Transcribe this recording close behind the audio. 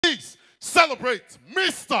Celebrate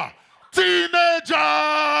Mr. Teenager.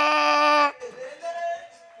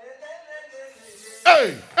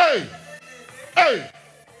 Hey, hey, hey,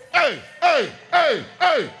 hey, hey, hey,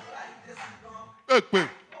 hey. Hey, quick.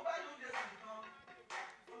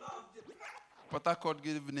 Pitakwa,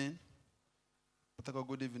 good evening. Pitakwa,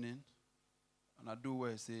 good evening. And I do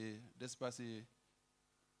well, say, this person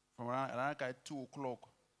from around 2 o'clock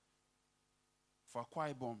for a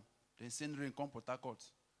quiet bomb. They send rain come Pitakwa.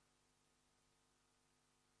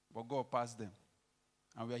 But God passed them.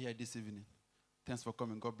 And we are here this evening. Thanks for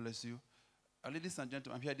coming. God bless you. Ladies and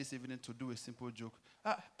gentlemen, I'm here this evening to do a simple joke.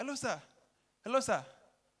 Hello, sir. Hello, sir.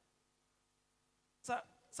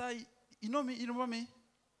 Sir, you know me? You remember me?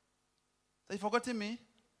 Sir, you forgotten me?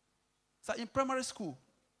 Sir, in primary school.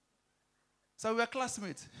 Sir, we were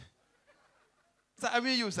classmates. Sir, I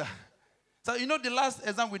mean you, sir. Sir, you know the last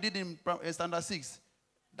exam we did in standard 6?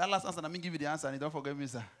 That last answer, let me give you the answer and you don't forget me,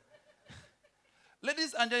 sir.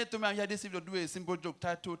 Ladies and gentlemen, I'm here this evening to do a simple joke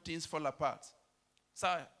titled Things Fall Apart.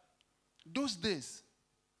 Sir, those days,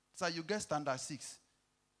 sir, you get standard 6.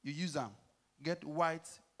 You use them. Get white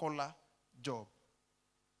collar job.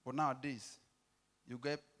 But nowadays, you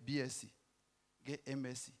get BSc, get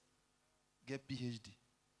MSc, get PhD.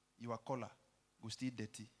 You are collar, go still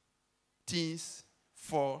dirty. Things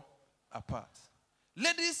fall apart.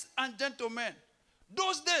 Ladies and gentlemen,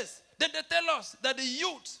 those days, they tell us that the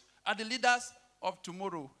youth are the leaders of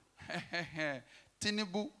tomorrow.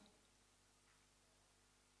 Tinubu.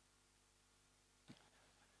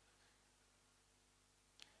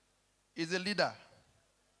 Is a leader.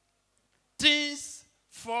 Things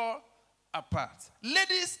fall apart.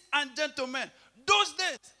 Ladies and gentlemen, those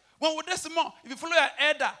days, when we this small, if you follow your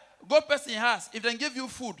elder, go person house, if they give you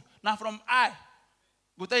food, now from I,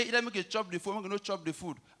 go tell you, either make you chop the food, make you not chop the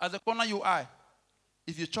food. As a corner you eye,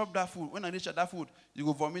 if you chop that food, when I reach that food, you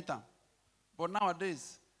go vomit them. But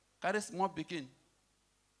nowadays, carry small picking.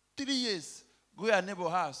 3 years, go to your neighbor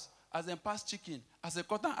house, as a pass chicken, as a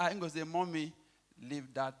cotton eye, go say, mommy,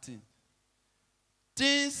 leave that thing.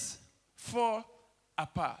 Things fall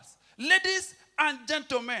apart. Ladies and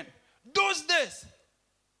gentlemen, those days,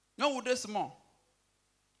 no would they small.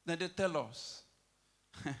 Then they tell us,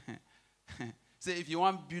 say if you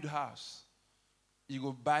want to build house, you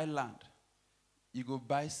go buy land, you go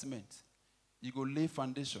buy cement, you go lay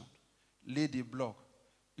foundation, lay the block.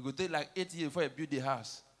 You go take like 8 years before you build the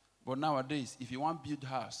house. But nowadays, if you want to build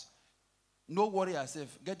house, no worry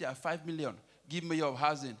yourself. Get your 5 million, give me your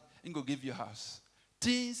housing, and go give you house.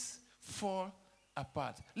 Things fall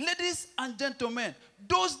apart. Ladies and gentlemen,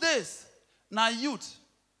 those days, now youth,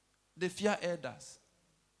 they fear elders.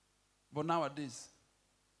 But nowadays,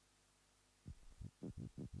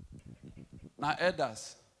 now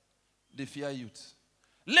elders, they fear youth.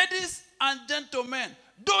 Ladies and gentlemen,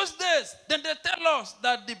 those days, then they tell us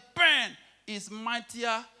that the pen is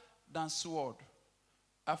mightier than sword.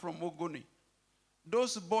 I'm from Ogoni.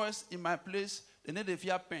 Those boys in my place, they need a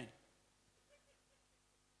fear pen.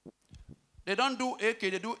 They don't do AK,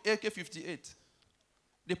 they do AK-58.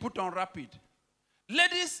 They put on rapid.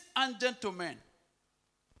 Ladies and gentlemen,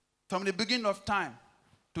 from the beginning of time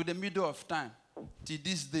to the middle of time, till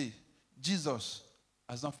this day, Jesus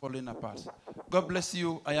has not fallen apart. God bless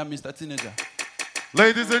you. I am Mr. Teenager.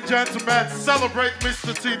 Ladies and gentlemen, celebrate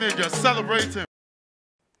Mr. Teenager. Celebrate him.